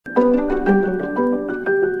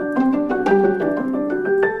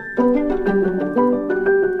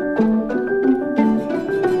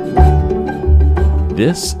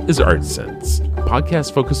This is Art Sense, a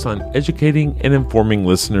podcast focused on educating and informing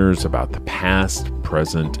listeners about the past,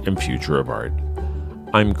 present, and future of art.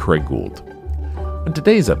 I'm Craig Gould. On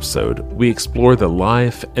today's episode, we explore the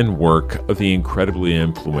life and work of the incredibly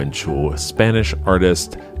influential Spanish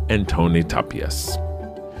artist Antoni Tàpies.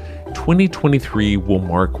 2023 will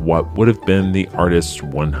mark what would have been the artist's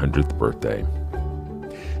 100th birthday.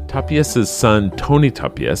 Tàpies' son Toni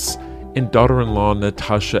Tàpies and daughter-in-law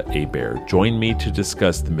Natasha Hébert join me to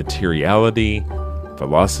discuss the materiality,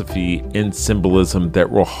 philosophy, and symbolism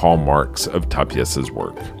that were hallmarks of Tàpies'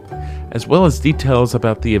 work, as well as details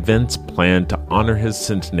about the events planned to honor his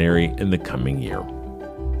centenary in the coming year.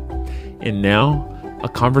 And now, a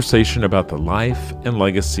conversation about the life and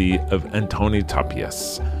legacy of Antoni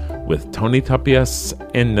Tàpies with Toni Tàpies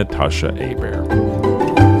and Natasha Hébert.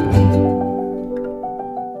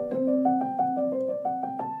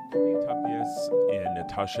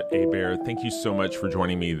 Natasha Hébert, thank you so much for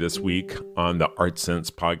joining me this week on the Art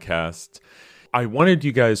Sense podcast. I wanted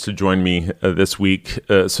you guys to join me this week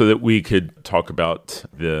so that we could talk about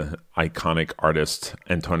the iconic artist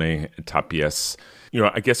Antoni Tàpies.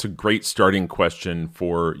 I guess a great starting question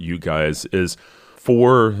for you guys is,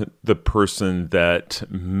 for the person that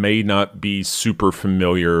may not be super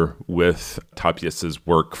familiar with Tàpies'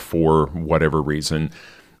 work for whatever reason,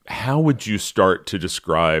 how would you start to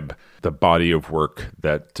describe the body of work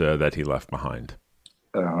that he left behind?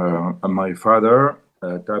 My father,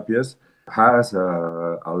 Tàpies, has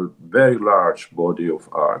a very large body of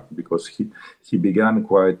art because he began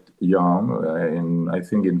quite young, in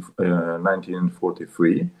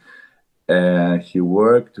 1943. He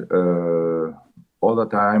worked all the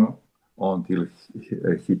time until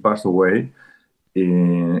he passed away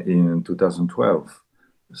in 2012.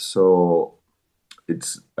 So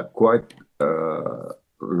it's a quite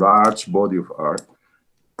large body of art,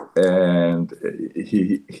 and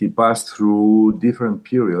he passed through different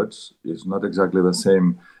periods. It's not exactly the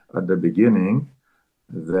same at the beginning,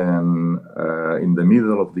 then in the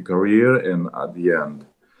middle of the career, and at the end.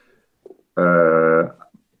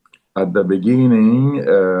 At the beginning,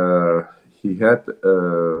 he had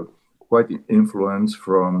quite influence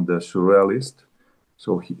from the surrealist.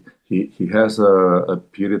 So he has a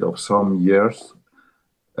period of some years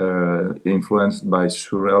influenced by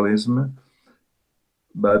surrealism,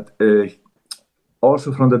 but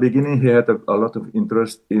also from the beginning he had a lot of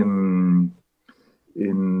interest in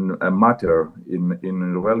matter,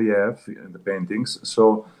 in relief, in the paintings.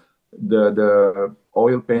 So the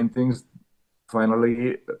oil paintings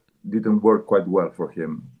finally didn't work quite well for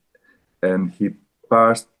him, and he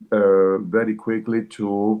passed very quickly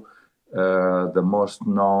to the most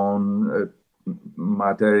known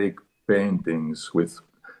material paintings with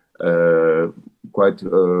quite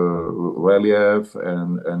relief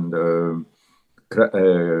and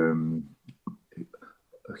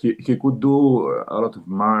he could do a lot of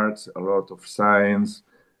marks, a lot of signs,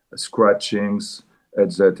 scratchings,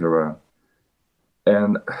 etc.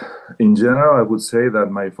 And in general, I would say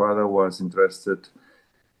that my father was interested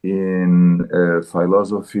in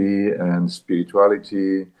philosophy and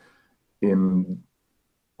spirituality, in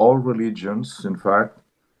all religions, in fact.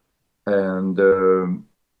 And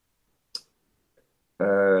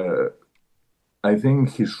I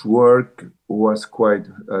think his work was quite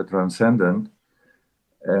transcendent,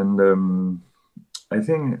 and I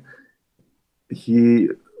think he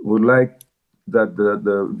would like that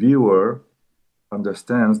the viewer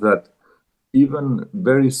understands that even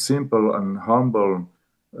very simple and humble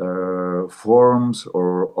forms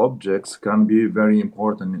or objects can be very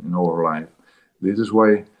important in our life. This is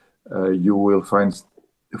why you will find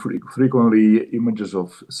frequently images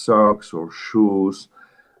of socks or shoes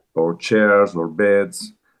or chairs or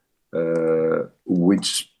beds,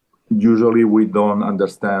 which usually we don't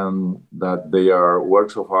understand that they are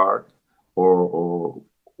works of art or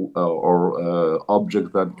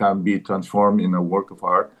objects that can be transformed in a work of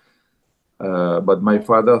art. But my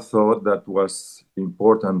father thought that was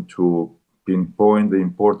important to pinpoint the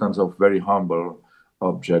importance of very humble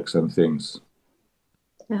objects and things.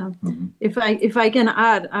 Yeah. Mm-hmm. If I can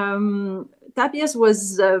add, Tàpies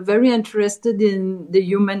was very interested in the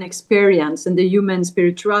human experience and the human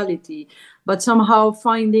spirituality, but somehow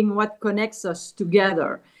finding what connects us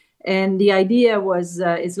together. And the idea was,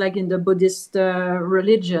 it's like in the Buddhist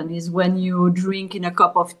religion, is when you drink in a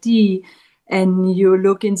cup of tea and you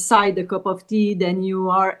look inside the cup of tea, then you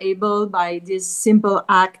are able by this simple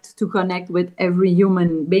act to connect with every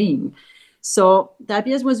human being. So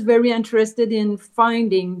Tàpies was very interested in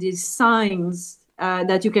finding these signs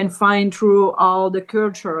that you can find through all the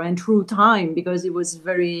culture and through time, because he was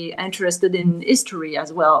very interested in history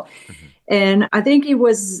as well. Mm-hmm. And I think he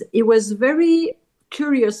was very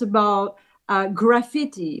curious about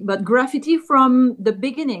graffiti, but graffiti from the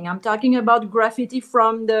beginning. I'm talking about graffiti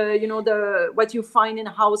from the what you find in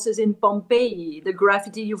houses in Pompeii, the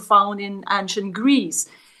graffiti you found in ancient Greece,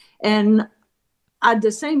 and at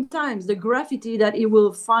the same time, the graffiti that he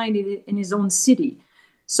will find in his own city.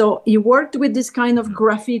 So he worked with this kind of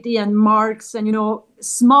graffiti and marks and,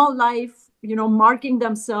 small life, marking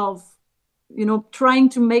themselves, trying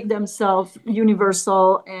to make themselves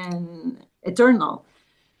universal and eternal.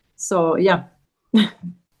 So, yeah.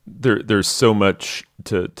 There's so much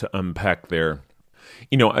to unpack there.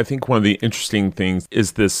 I think one of the interesting things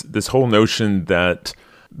is this whole notion that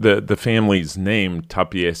the family's name,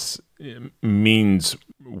 Tàpies, means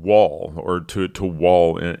wall, or to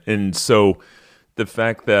wall. And so the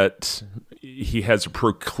fact that he has a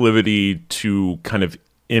proclivity to kind of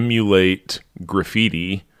emulate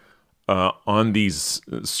graffiti on these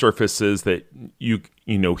surfaces that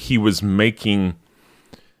he was making,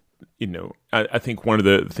 I think one of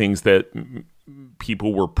the things that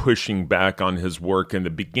people were pushing back on his work in the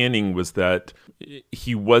beginning was that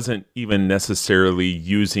he wasn't even necessarily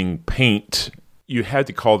using paint. You had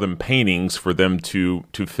to call them paintings for them to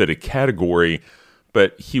fit a category,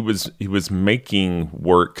 but he was making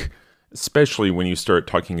work, especially when you start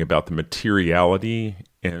talking about the materiality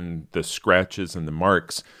and the scratches and the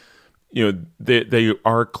marks. They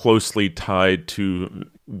are closely tied to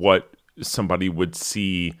what somebody would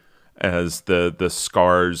see as the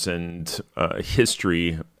scars and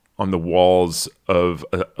history on the walls of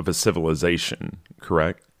a civilization,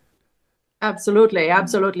 correct? Absolutely.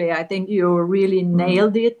 I think you really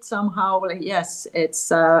nailed it somehow. Yes, it's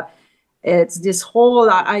this whole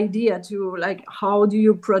idea to how do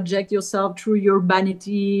you project yourself through your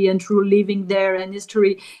vanity and through living there and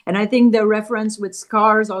history. And I think the reference with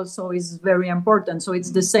scars also is very important. So it's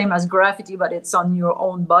the same as graffiti, but it's on your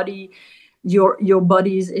own body, your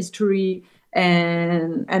body's history,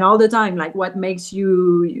 and all the time, what makes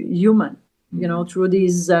you human, through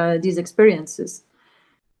these experiences.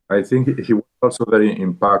 I think he was also very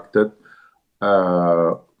impacted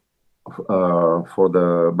by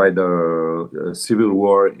the civil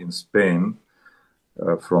war in Spain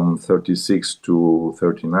from 36 to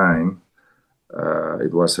 39.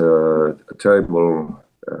 It was a terrible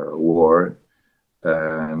war,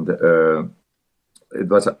 and it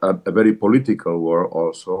was a very political war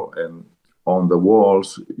also. And on the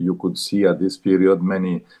walls, you could see at this period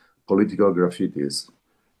many political graffitis,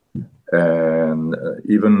 and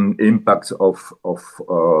even impacts of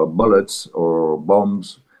bullets or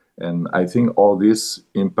bombs. And I think all this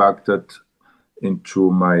impacted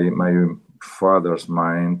into my father's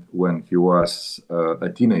mind when he was a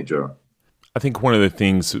teenager. I think one of the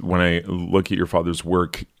things when I look at your father's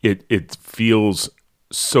work, it feels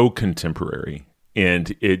so contemporary,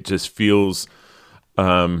 and it just feels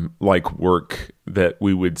like work that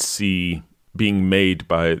we would see being made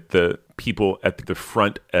by the people at the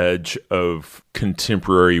front edge of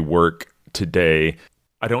contemporary work today.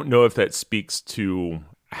 I don't know if that speaks to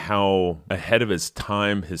how ahead of his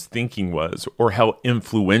time his thinking was, or how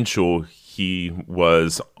influential he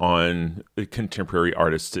was on the contemporary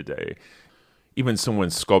artists today. Even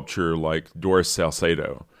someone's sculpture like Doris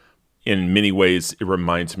Salcedo, in many ways, it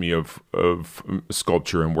reminds me of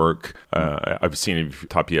sculpture and work I've seen of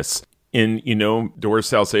Tàpies. And, Doris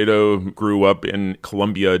Salcedo grew up in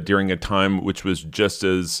Colombia during a time which was just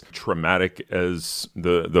as traumatic as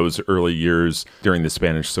those early years during the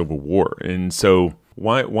Spanish Civil War. And so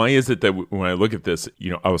why is it that when I look at this,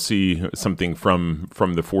 I'll see something from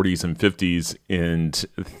the 40s and 50s and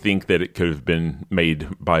think that it could have been made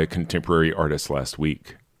by a contemporary artist last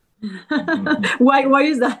week? Why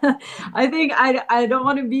is that? I think I don't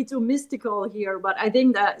want to be too mystical here, but I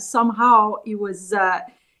think that somehow he was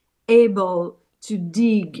able to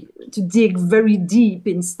dig very deep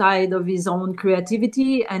inside of his own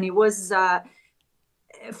creativity, and it was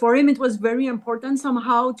for him it was very important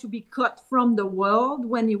somehow to be cut from the world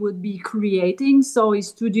when he would be creating. So his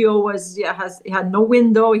studio he had no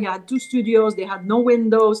window. He had two studios, they had no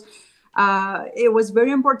windows. It was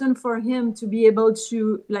very important for him to be able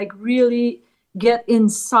to really get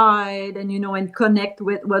inside and and connect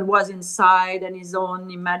with what was inside and his own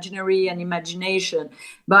imaginary and imagination.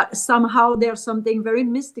 But somehow there's something very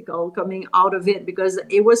mystical coming out of it, because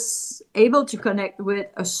it was able to connect with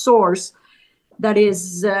a source that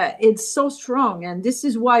is, it's so strong. And this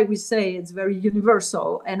is why we say it's very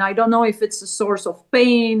universal. And I don't know if it's a source of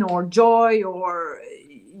pain or joy or,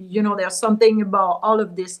 there's something about all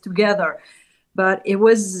of this together. But it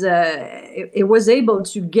was able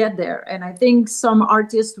to get there. And I think some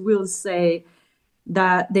artists will say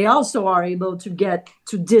that they also are able to get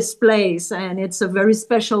to this place. And it's a very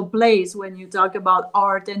special place when you talk about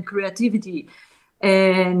art and creativity.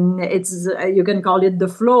 And it's, you can call it the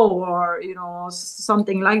flow or,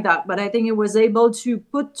 something like that. But I think it was able to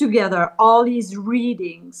put together all these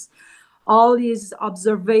readings, all these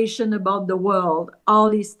observation about the world,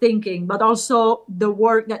 all these thinking, but also the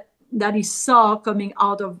work that he saw coming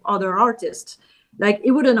out of other artists. Like,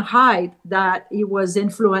 he wouldn't hide that he was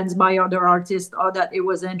influenced by other artists or that he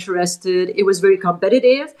was interested. It was very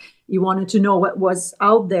competitive. He wanted to know what was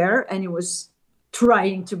out there, and he was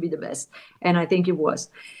trying to be the best. And I think it was.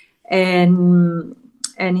 And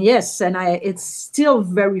yes, and it's still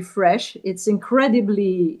very fresh.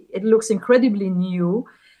 It looks incredibly new.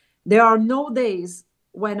 There are no days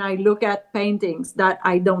when I look at paintings that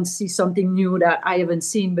I don't see something new that I haven't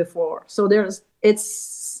seen before. So there's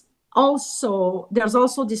also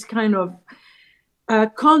this kind of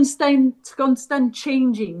constant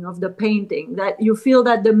changing of the painting, that you feel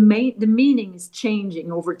that the meaning is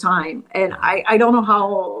changing over time. And I don't know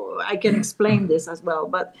how I can explain this as well,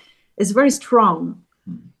 but it's very strong.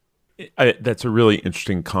 That's a really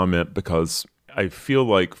interesting comment, because I feel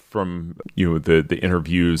like from the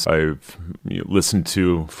interviews I've listened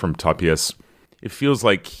to from Tàpies, it feels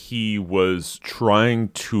like he was trying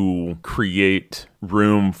to create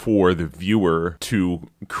room for the viewer to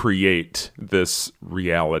create this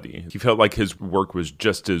reality. He felt like his work was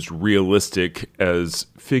just as realistic as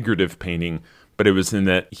figurative painting, but it was in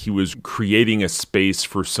that he was creating a space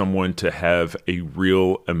for someone to have a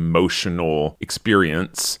real emotional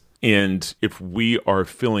experience. And if we are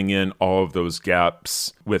filling in all of those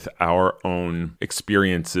gaps with our own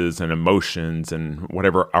experiences and emotions and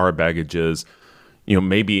whatever our baggage is,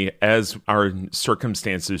 maybe as our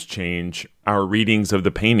circumstances change, our readings of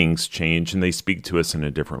the paintings change and they speak to us in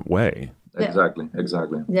a different way. Exactly.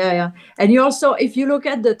 Yeah. And you also, if you look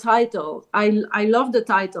at the title, I love the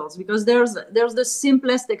titles, because there's the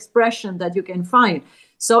simplest expression that you can find.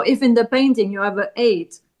 So if in the painting you have an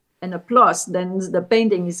 8 and a plus, then the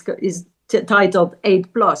painting is titled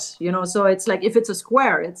 8 plus, so it's like, if it's a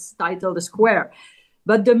square, it's titled a square.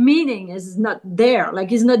 But the meaning is not there. Like,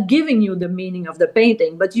 he's not giving you the meaning of the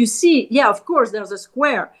painting. But you see, yeah, of course, there's a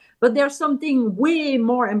square, but there's something way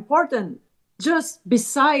more important just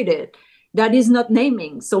beside it that is not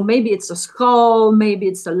naming. So maybe it's a skull, maybe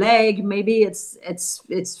it's a leg, maybe it's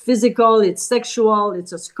physical, it's sexual,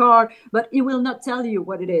 it's a scar, but it will not tell you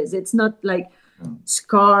what it is. It's not like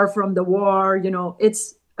scar from the war,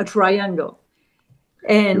 it's a triangle.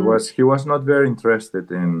 And he was not very interested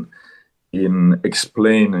in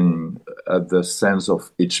explaining the sense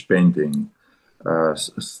of each painting.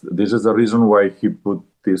 This is the reason why he put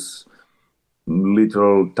these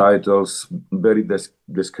little titles, very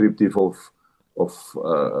descriptive of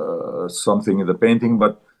something in the painting,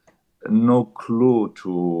 but no clue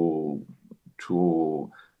to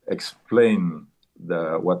explain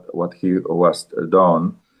what he was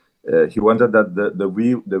done. He wanted that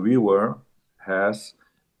the viewer has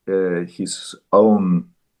his own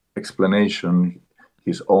explanation,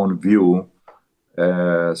 his own view.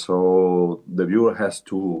 So the viewer has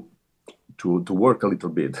to work a little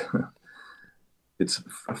bit. It's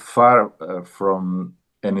far from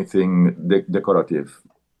anything decorative.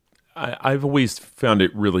 I've always found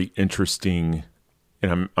it really interesting,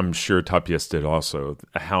 and I'm sure Tàpies did also,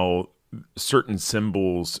 how certain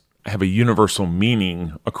symbols have a universal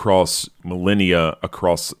meaning across millennia,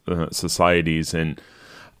 across societies. And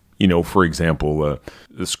for example,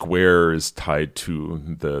 the square is tied to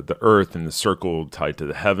the earth, and the circle tied to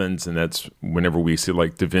the heavens. And that's whenever we see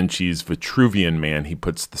like Da Vinci's Vitruvian Man, he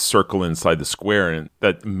puts the circle inside the square, and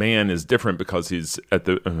that man is different because he's at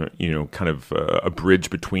the kind of a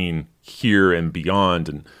bridge between here and beyond.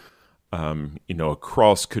 And a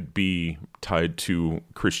cross could be tied to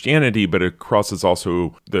Christianity, but a cross is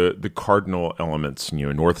also the cardinal elements,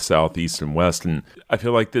 north, south, east, and west. And I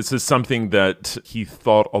feel like this is something that he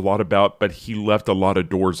thought a lot about, but he left a lot of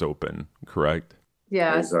doors open, correct?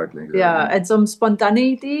 Yeah, exactly. Yeah, and some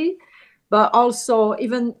spontaneity, but also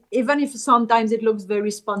even if sometimes it looks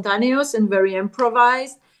very spontaneous and very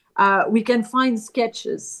improvised, we can find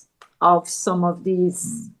sketches of some of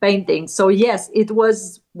these paintings. So yes, it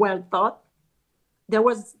was well thought. There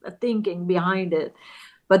was a thinking behind it,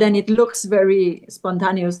 but then it looks very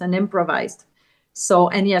spontaneous and improvised. So,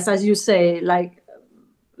 and yes, as you say, like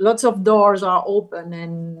lots of doors are open,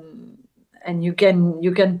 and you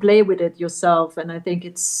can play with it yourself. And I think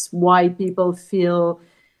it's why people feel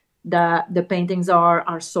that the paintings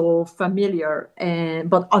are so familiar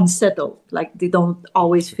but unsettled. Like they don't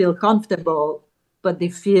always feel comfortable, but they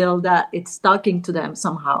feel that it's talking to them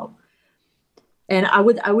somehow. And I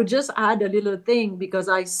would just add a little thing, because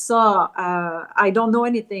I saw, I don't know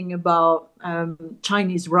anything about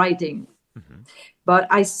Chinese writing, but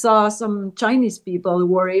I saw some Chinese people who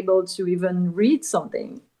were able to even read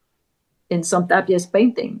something in some Tàpies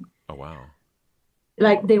painting. Oh, wow.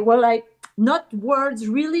 Like they were like, not words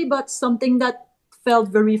really, but something that felt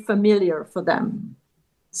very familiar for them.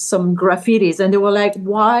 Some graffitis. And they were like,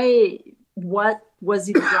 why? What was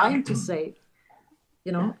he trying to say?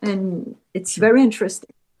 You know, and it's very interesting.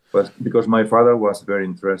 But because my father was very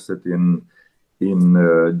interested in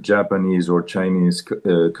Japanese or Chinese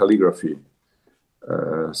calligraphy,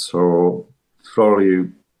 so probably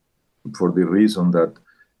for the reason that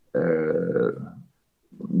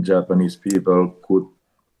Japanese people could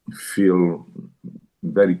feel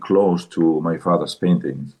very close to my father's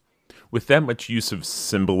paintings. With that much use of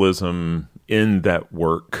symbolism in that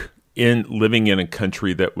work, in living in a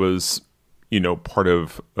country that was, part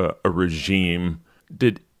of a regime,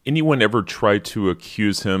 did anyone ever try to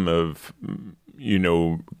accuse him of,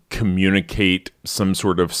 communicate some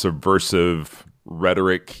sort of subversive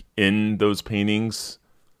rhetoric in those paintings?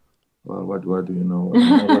 Well, what do you know?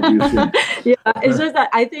 What do you think? Yeah, it's just that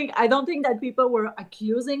I don't think that people were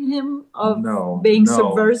accusing him of being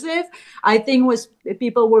subversive. I think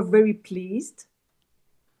people were very pleased.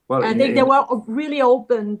 Well, I think they were really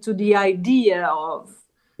open to the idea of,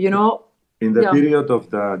 In the period of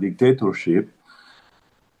the dictatorship,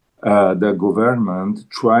 the government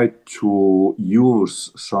tried to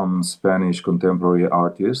use some Spanish contemporary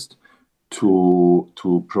artists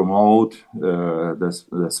to promote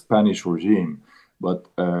the Spanish regime, but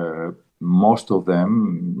most of them,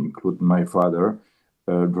 including my father,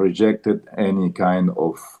 rejected any kind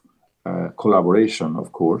of collaboration,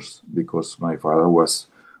 of course, because my father was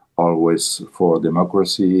always for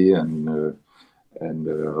democracy and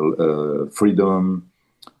freedom.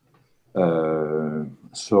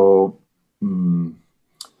 So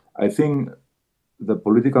I think the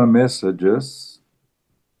political messages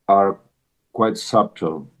are quite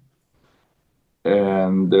subtle,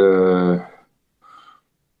 and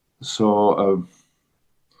so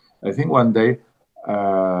I think one day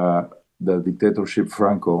the dictatorship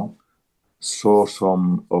Franco saw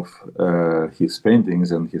some of his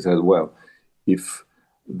paintings, and he said, well, if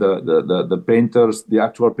the painters, the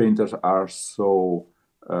actual painters, are so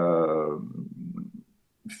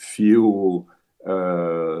few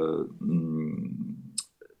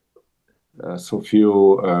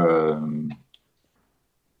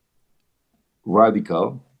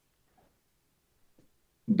radical,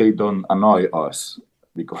 they don't annoy us,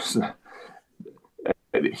 because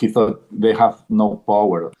he thought they have no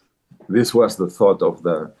power. This was the thought of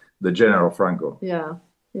the General Franco. Yeah.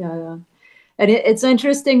 And it's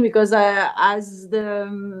interesting because as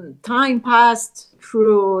the time passed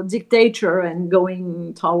through dictator and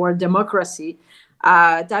going toward democracy,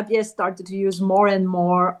 Tàpies started to use more and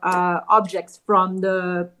more objects from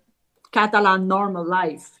the Catalan normal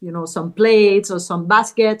life, some plates or some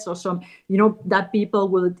baskets or some, that people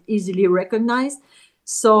would easily recognize.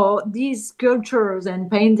 So these sculptures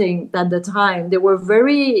and paintings at the time, they were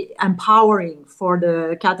very empowering for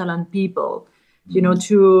the Catalan people,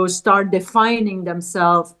 to start defining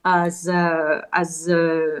themselves as a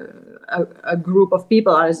group of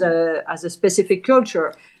people, as a specific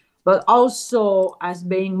culture, but also as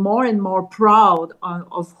being more and more proud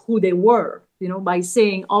of who they were, by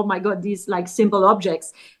saying, oh my God, these like simple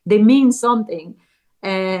objects, they mean something.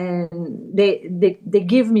 And they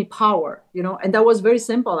give me power, and that was very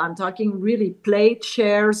simple. I'm talking really plate,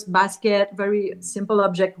 chairs, basket, very simple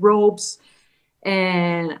object, robes.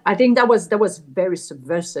 And I think that was very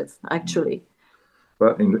subversive, actually.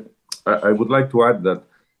 But I would like to add that,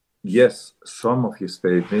 yes, some of his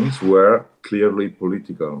paintings were clearly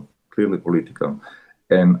political.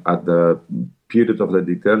 And at the period of the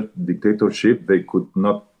dictatorship, they could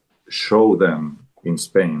not show them in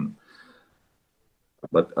Spain.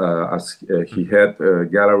 But as he had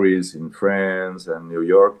galleries in France and New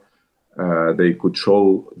York, they could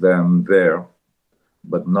show them there,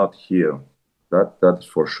 but not here. That's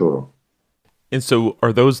for sure. And so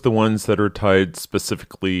are those the ones that are tied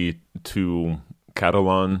specifically to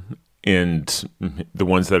Catalan, and the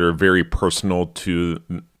ones that are very personal to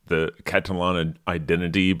the Catalan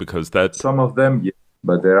identity? Because that's... Some of them, yes,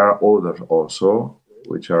 but there are others also,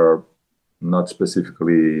 which are not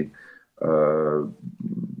specifically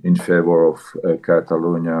in favor of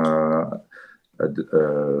Catalonia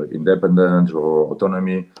independence or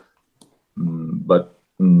autonomy, but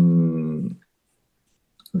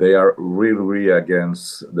they are really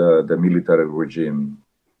against the military regime.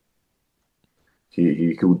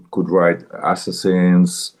 He could write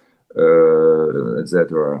assassins,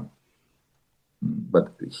 etc.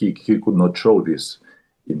 But he could not show this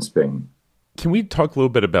in Spain. Can we talk a little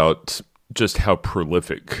bit about just how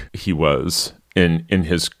prolific he was in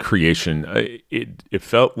his creation? It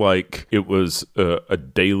felt like it was a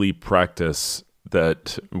daily practice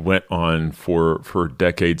that went on for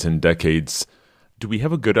decades and decades. Do we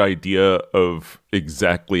have a good idea of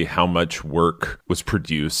exactly how much work was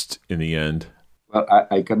produced in the end? Well,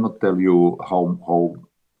 I cannot tell you how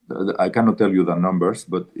I cannot tell you the numbers,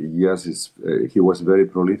 but yes, he was very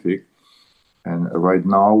prolific. And right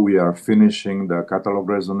now we are finishing the Catalogue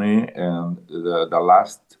Raisonné, and the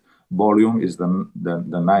last volume is the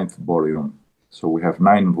 9th volume. So we have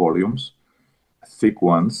 9 volumes, thick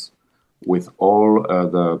ones, with all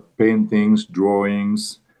the paintings,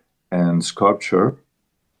 drawings, and sculpture.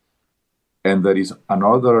 And there is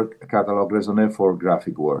another Catalogue Raisonné for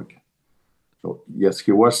graphic work. So yes,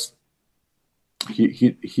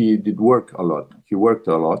 he did work a lot. He worked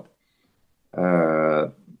a lot.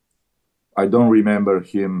 I don't remember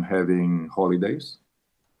him having holidays.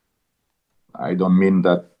 I don't mean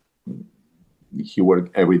that he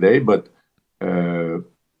worked every day, but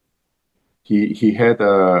he had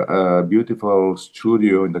a beautiful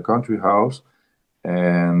studio in the country house,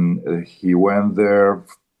 and he went there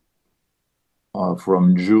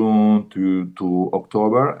from June to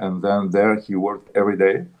October, and then there he worked every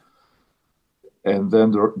day. And then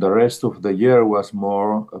the rest of the year was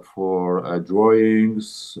more for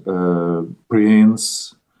drawings,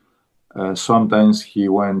 prints. Sometimes he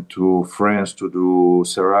went to France to do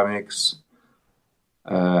ceramics.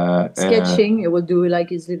 Sketching, he would do like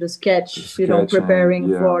his little sketch, preparing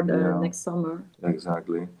for the next summer.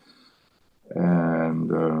 Exactly.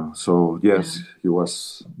 And so, yes, he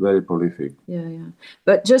was very prolific. Yeah.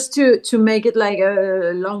 But just to make it like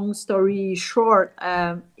a long story short,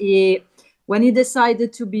 when he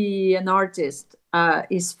decided to be an artist,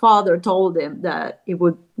 his father told him that he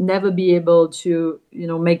would never be able to,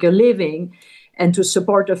 make a living and to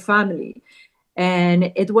support a family.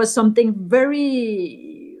 And it was something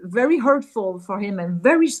very, very hurtful for him and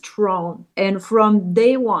very strong. And from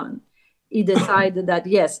day one, he decided that,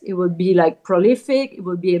 yes, it would be like prolific, it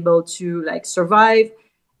would be able to like survive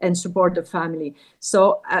and support the family.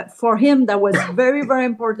 So for him, that was very, very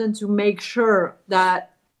important to make sure that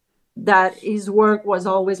his work was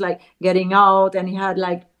always like getting out, and he had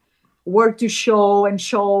like work to show and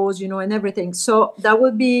shows, and everything. So that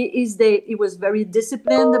would be his day. He was very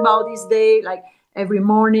disciplined about his day. Like every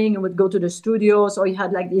morning he would go to the studio. So he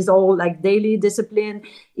had like his whole like daily discipline,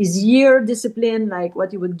 his year discipline, like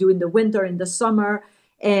what he would do in the winter, in the summer,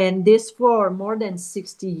 and this for more than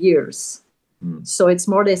 60 years. So it's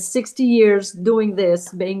more than 60 years doing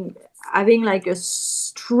this, having like a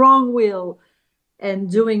strong will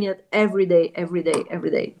and doing it every day.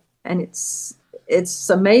 And it's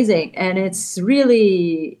amazing. And it's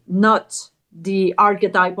really not the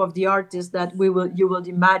archetype of the artist that you will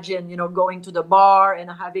imagine, going to the bar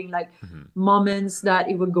and having like moments that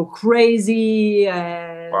it would go crazy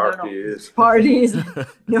and parties.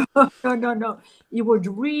 No. He would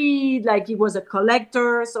read, like he was a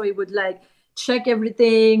collector. So he would like check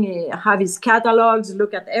everything, have his catalogs,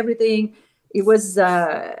 look at everything. It was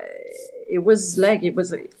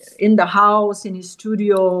in the house, in his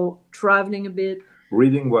studio, traveling a bit.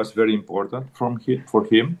 Reading was very important for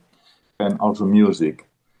him, and also music.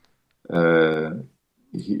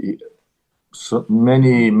 So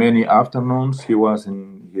many afternoons he was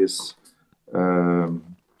in his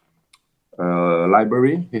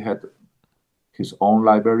library. He had his own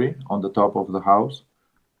library on the top of the house,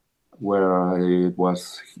 where it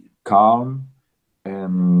was calm.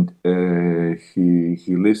 And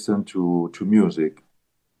he listened to music.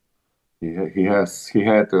 He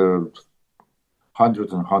had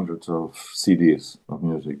hundreds and hundreds of CDs of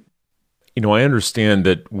music. I understand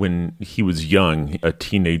that when he was young, a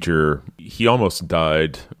teenager, he almost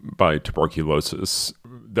died by tuberculosis.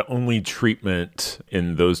 The only treatment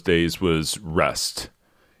in those days was rest.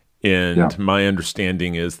 And my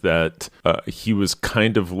understanding is that he was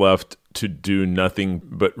kind of left to do nothing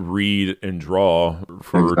but read and draw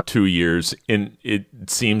for 2 years. And it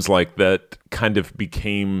seems like that kind of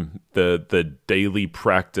became the daily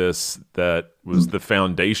practice that was the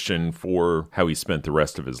foundation for how he spent the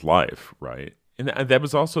rest of his life, right? And that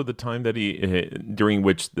was also the time that during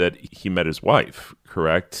which that he met his wife,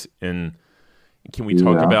 correct? And can we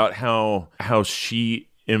talk about how she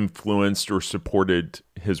influenced or supported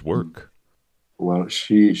his work? Well,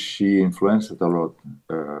 she influenced a lot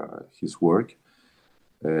his work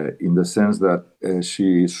in the sense that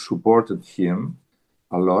she supported him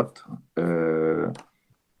a lot,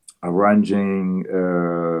 arranging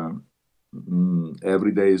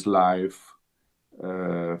everyday's life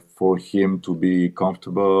for him to be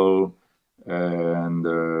comfortable and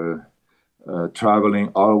traveling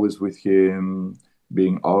always with him,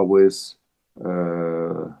 being always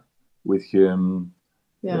with him.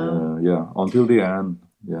 Until the end.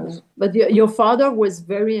 Yes. But your father was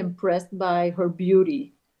very impressed by her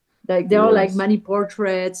beauty. Like there are like many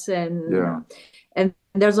portraits and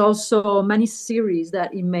there's also many series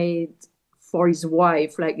that he made for his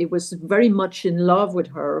wife. Like he was very much in love with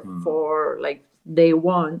her for like day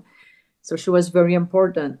one. So she was very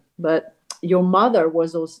important. But your mother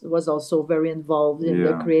was also very involved in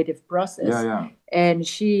the creative process. And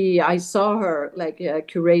I saw her like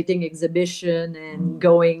curating exhibition and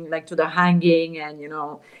going like to the hanging, and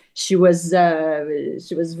she was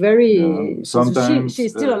very. Sometimes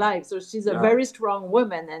she's still alive, so she's a very strong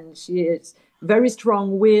woman, and she is very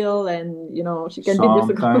strong will, and she can be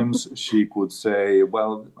difficult. Sometimes she could say,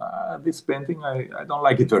 "Well, this painting I don't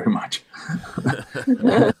like it very much."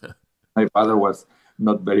 My father was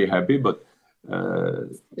not very happy, but.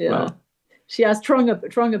 Well, she has strong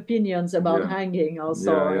opinions about hanging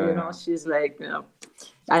also. She's like,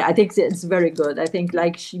 I think it's very good. I think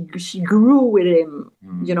like she grew with him,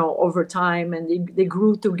 over time, and they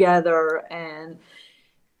grew together, and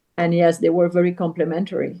yes, they were very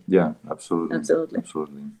complementary. Yeah, absolutely.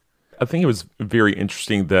 I think it was very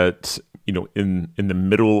interesting that in the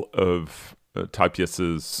middle of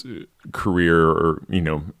Tàpies's career, or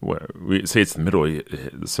we say it's the middle,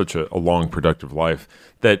 such a long productive life,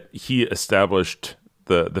 that he established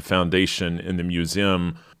the foundation in the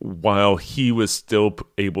museum while he was still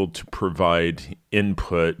able to provide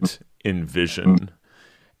input in vision.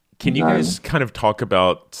 Can you guys kind of talk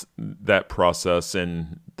about that process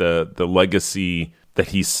and the legacy that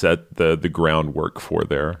he set the groundwork for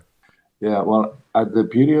there? Yeah, well, at the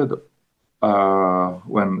period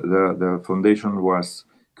when the foundation was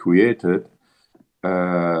created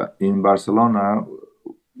in Barcelona,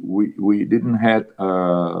 we didn't have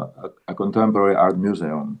a contemporary art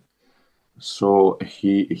museum, so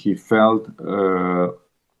he felt the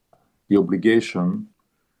obligation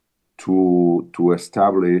to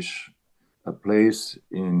establish a place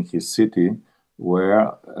in his city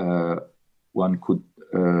where one could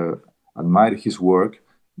admire his work,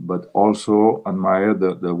 but also admire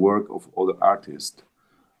the work of other artists.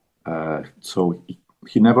 So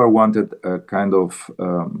he never wanted a kind of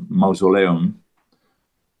mausoleum,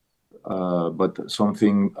 but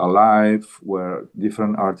something alive where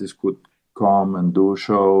different artists could come and do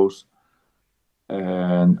shows.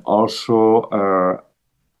 And also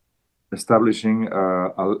establishing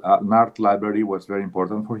an art library was very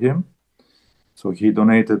important for him. So he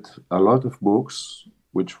donated a lot of books,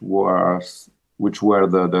 which were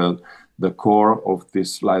the core of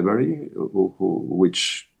this library,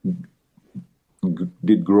 which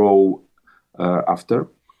did grow after.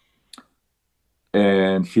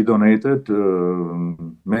 And he donated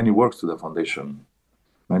many works to the foundation,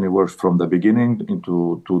 many works from the beginning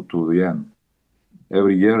to the end.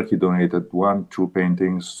 Every year he donated 1-2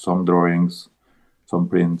 paintings, some drawings, some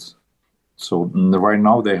prints. So right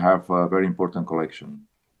now they have a very important collection.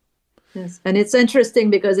 Yes, and it's interesting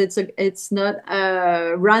because it's not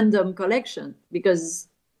a random collection, because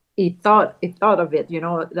he thought of it.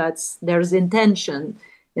 There's intention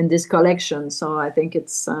in this collection. So I think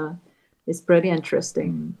it's pretty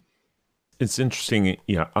interesting. It's interesting.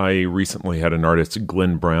 Yeah, I recently had an artist,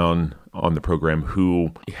 Glenn Brown, on the program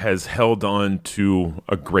who has held on to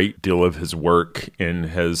a great deal of his work and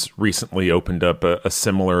has recently opened up a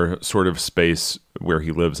similar sort of space where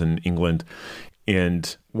he lives in England.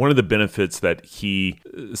 And one of the benefits that he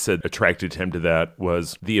said attracted him to that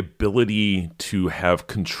was the ability to have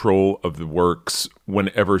control of the works.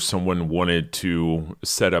 Whenever someone wanted to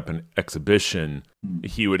set up an exhibition,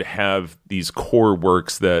 he would have these core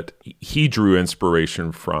works that he drew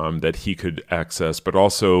inspiration from that he could access, but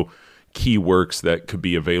also key works that could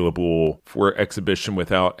be available for exhibition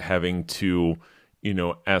without having to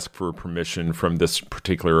ask for permission from this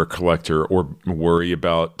particular collector or worry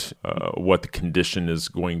about what the condition is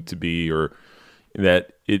going to be, or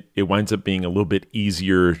that it winds up being a little bit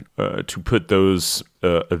easier to put those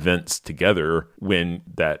events together when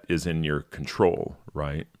that is in your control,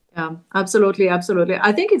 right? Yeah, absolutely, absolutely.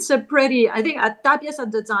 I think Tàpies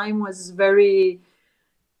at the time was very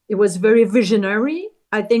visionary.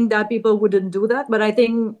 I think that people wouldn't do that, but I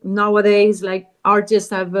think nowadays, like, artists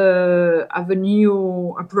have a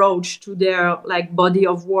new approach to their, like, body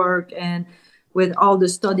of work, and with all the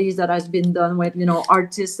studies that has been done with,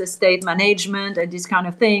 artist estate management and these kind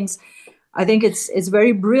of things. I think it's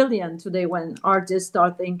very brilliant today when artists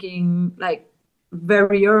start thinking, like,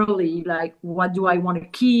 very early, like, what do I want to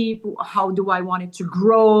keep? How do I want it to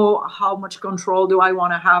grow? How much control do I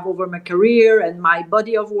want to have over my career and my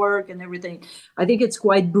body of work and everything? I think it's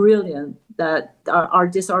quite brilliant that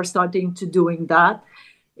artists are starting to doing that,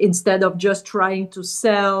 instead of just trying to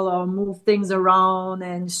sell or move things around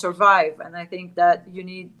and survive. And I think that you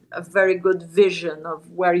need a very good vision of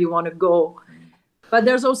where you want to go. But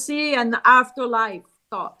there's also an afterlife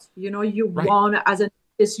thought. You Right. want, as an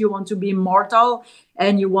artist, you want to be immortal,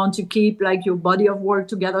 and you want to keep, like, your body of work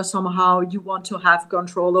together somehow. You want to have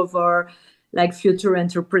control over, like, future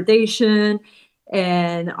interpretation.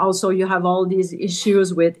 And also you have all these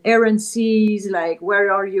issues with errancies, like,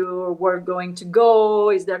 where are your work going to go?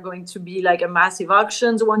 Is there going to be, like, a massive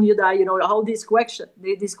auctions when you die? All these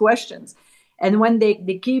questions. And when they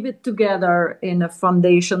keep it together in a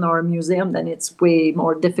foundation or a museum, then it's way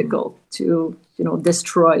more difficult to,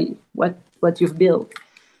 destroy what you've built.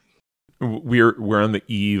 We're on the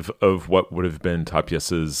eve of what would have been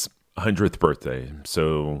Tàpies's 100th birthday,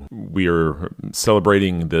 so we are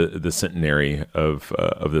celebrating the centenary of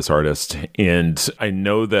this artist. And I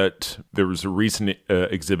know that there was a recent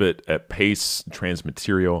exhibit at Pace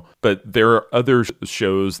Transmaterial, but there are other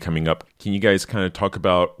shows coming up. Can you guys kind of talk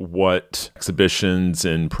about what exhibitions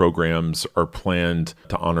and programs are planned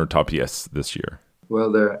to honor Tàpies this year? Well,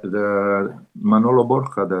 the Manolo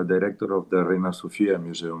Borja, the director of the Reina Sofia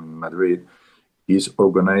Museum in Madrid, is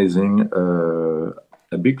organizing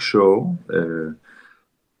a big show, and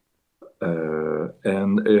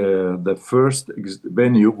the first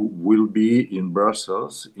venue will be in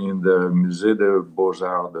Brussels, in the Musée des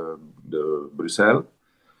Beaux-Arts de Bruxelles,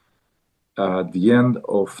 at the end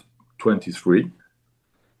of 23.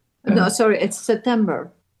 No, sorry, it's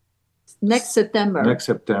September. Next September.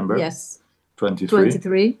 Yes.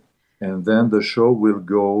 23. And then the show will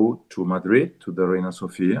go to Madrid, to the Reina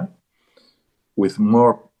Sofia, with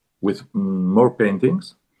more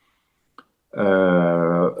paintings,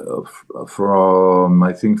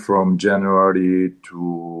 from January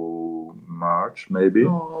to March, maybe.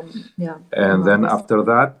 Yeah. And then after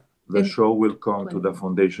that, the show will come to the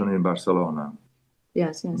foundation in Barcelona.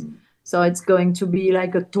 Yes. So it's going to be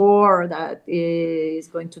like a tour that is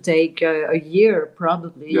going to take a year,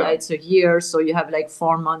 probably. Yeah. It's a year. So you have like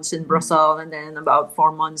 4 months in Brussels, and then about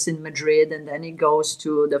 4 months in Madrid, and then it goes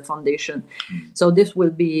to the foundation. So this will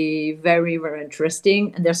be very, very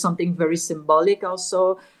interesting. And there's something very symbolic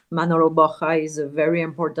also. Manolo Borja is a very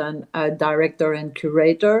important director and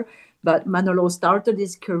curator. But Manolo started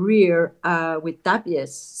his career with Tàpies.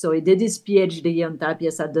 So he did his PhD on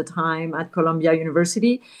Tàpies at the time at Columbia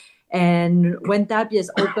University. And when Tàpies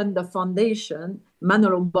opened the foundation,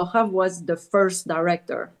 Manolo Borja was the first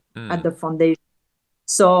director at the foundation.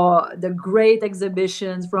 So the great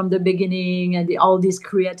exhibitions from the beginning, and all this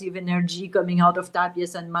creative energy coming out of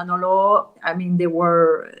Tàpies and Manolo, I mean, they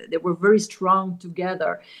were very strong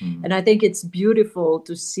together. And I think it's beautiful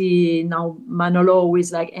to see now Manolo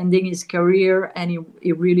is like ending his career, and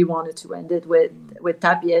he really wanted to end it with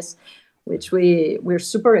Tàpies, which we're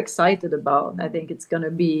super excited about. I think it's going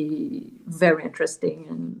to be very interesting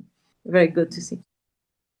and very good to see.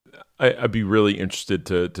 I'd be really interested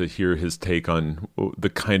to hear his take on the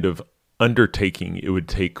kind of undertaking it would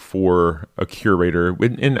take for a curator.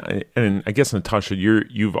 And I guess, Natasha,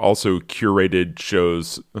 you've also curated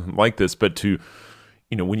shows like this, but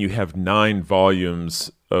when you have 9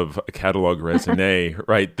 volumes of a catalog raisonné,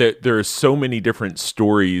 right, there are so many different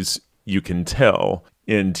stories you can tell.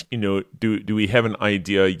 And, do we have an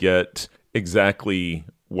idea yet exactly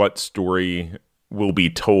what story will be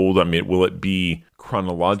told? I mean, will it be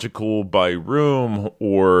chronological by room,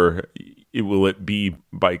 or will it be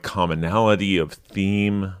by commonality of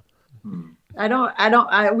theme? We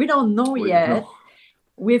don't know yet.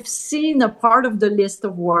 We've seen a part of the list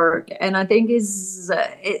of work, and I think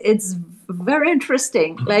it's very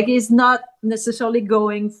interesting. Like, he's not necessarily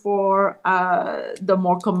going for the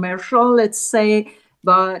more commercial, let's say,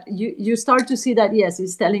 but you start to see that, yes,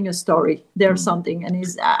 he's telling a story. There's something, and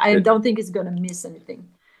I don't think he's going to miss anything.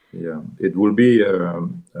 Yeah, it will be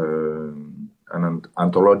an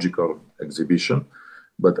anthological exhibition,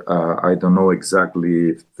 but I don't know exactly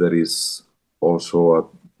if there is also a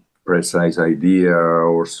precise idea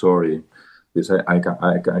or story. This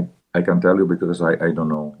I can tell you because I don't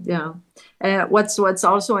know. Yeah. What's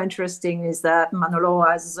also interesting is that Manolo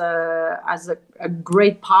has a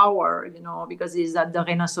great power, because he's at the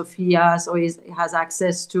Reina Sofia, so he has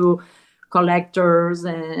access to collectors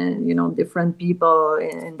and different people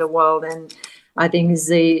in the world, and I think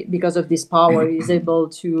because of this power, he's able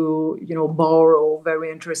to borrow very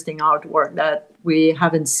interesting artwork that we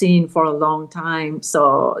haven't seen for a long time.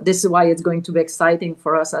 So this is why it's going to be exciting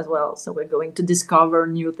for us as well. So we're going to discover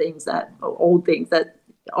new things old things that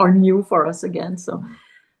are new for us again. So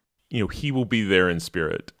he will be there in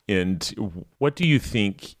spirit. And what do you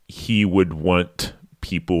think he would want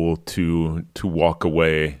people to walk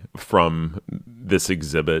away from this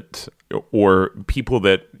exhibit, or people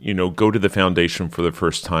that go to the foundation for the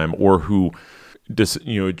first time, or who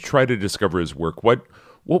try to discover his work? What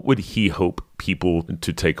would he hope people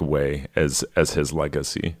to take away as his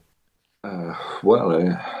legacy?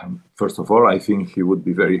 First of all, I think he would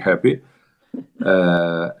be very happy,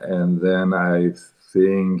 and then I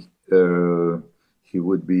think he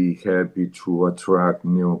would be happy to attract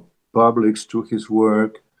new publics to his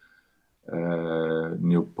work,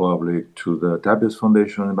 new public to the Tàpies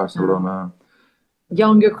Foundation in Barcelona.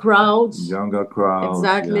 Younger crowds.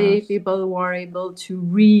 Exactly. Yes. People who are able to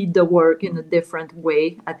read the work in a different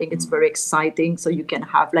way. I think it's very exciting. So you can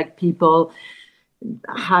have people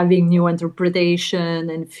having new interpretation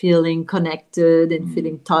and feeling connected and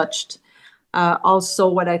feeling touched. Also,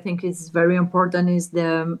 what I think is very important is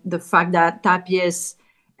the fact that Tàpies,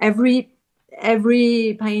 every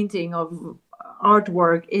painting of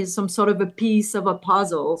artwork is some sort of a piece of a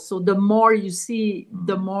puzzle. So the more you see,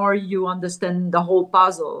 the more you understand the whole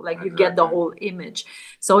puzzle, you get the whole image.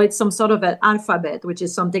 So it's some sort of an alphabet, which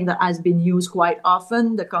is something that has been used quite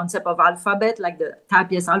often, the concept of alphabet, like the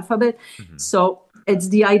Tàpies alphabet. Mm-hmm. So it's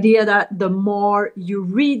the idea that the more you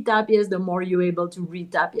read Tàpies, the more you're able to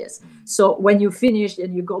read Tàpies. So when you finish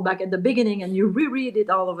and you go back at the beginning and you reread it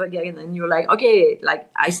all over again, and you're like, okay,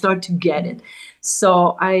 I start to get it.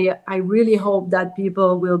 So I really hope that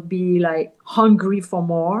people will be hungry for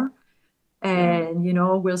more, and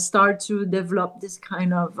will start to develop this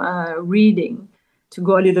kind of reading, to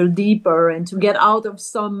go a little deeper and to get out of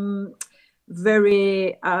some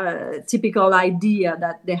very typical idea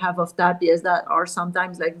that they have of Tàpies that are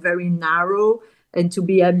sometimes very narrow, and to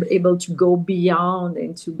be able to go beyond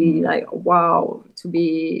and to be wow, to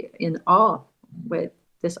be in awe with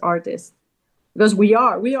this artist. Because we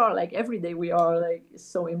are every day we are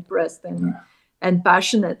so impressed and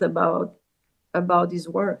passionate about his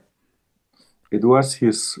work. It was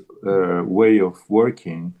his way of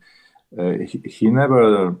working. He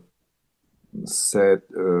never said,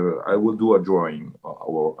 I will do a drawing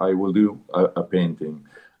or I will do a painting.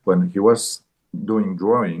 When he was doing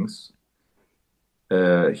drawings,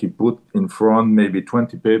 he put in front maybe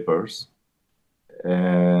 20 papers,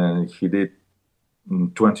 and he did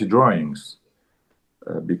 20 drawings.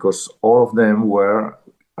 Because all of them were,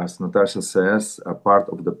 as Natasha says, a part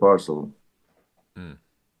of the puzzle. Mm.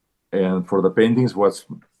 And for the paintings,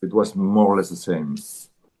 it was more or less the same.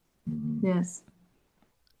 Yes.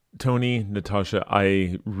 Toni, Natasha,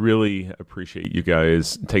 I really appreciate you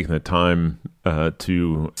guys taking the time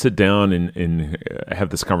to sit down and have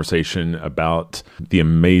this conversation about the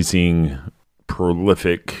amazing,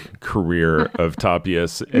 prolific career of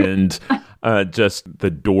Tàpies and just the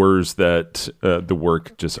doors that the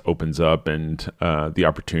work just opens up, and the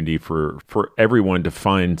opportunity for everyone to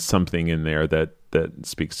find something in there that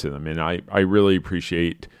speaks to them. And I really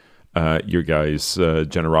appreciate your guys'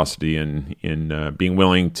 generosity in being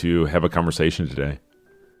willing to have a conversation today.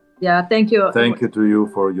 Yeah, thank you. Thank you to you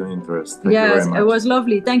for your interest. Thank you very much. It was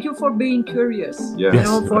lovely. Thank you for being curious. Yes.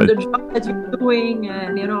 For the job that you're doing,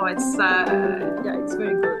 and it's it's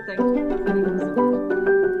very good. Thank you.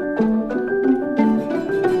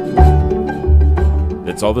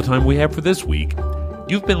 That's all the time we have for this week.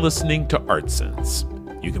 You've been listening to Art Sense.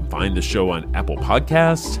 You can find the show on Apple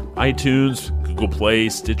Podcasts, iTunes, Google Play,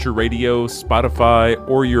 Stitcher Radio, Spotify,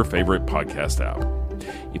 or your favorite podcast app.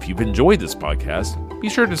 If you've enjoyed this podcast, be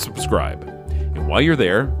sure to subscribe. And while you're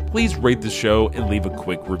there, please rate the show and leave a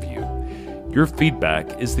quick review. Your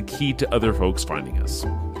feedback is the key to other folks finding us.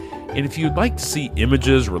 And if you'd like to see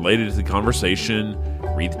images related to the conversation,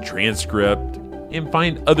 read the transcript, and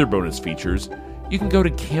find other bonus features, you can go to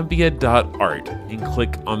Cambia.art and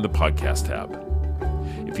click on the podcast tab.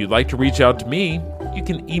 If you'd like to reach out to me, you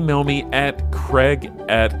can email me at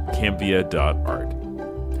craig@cambia.art.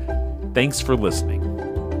 Thanks for listening.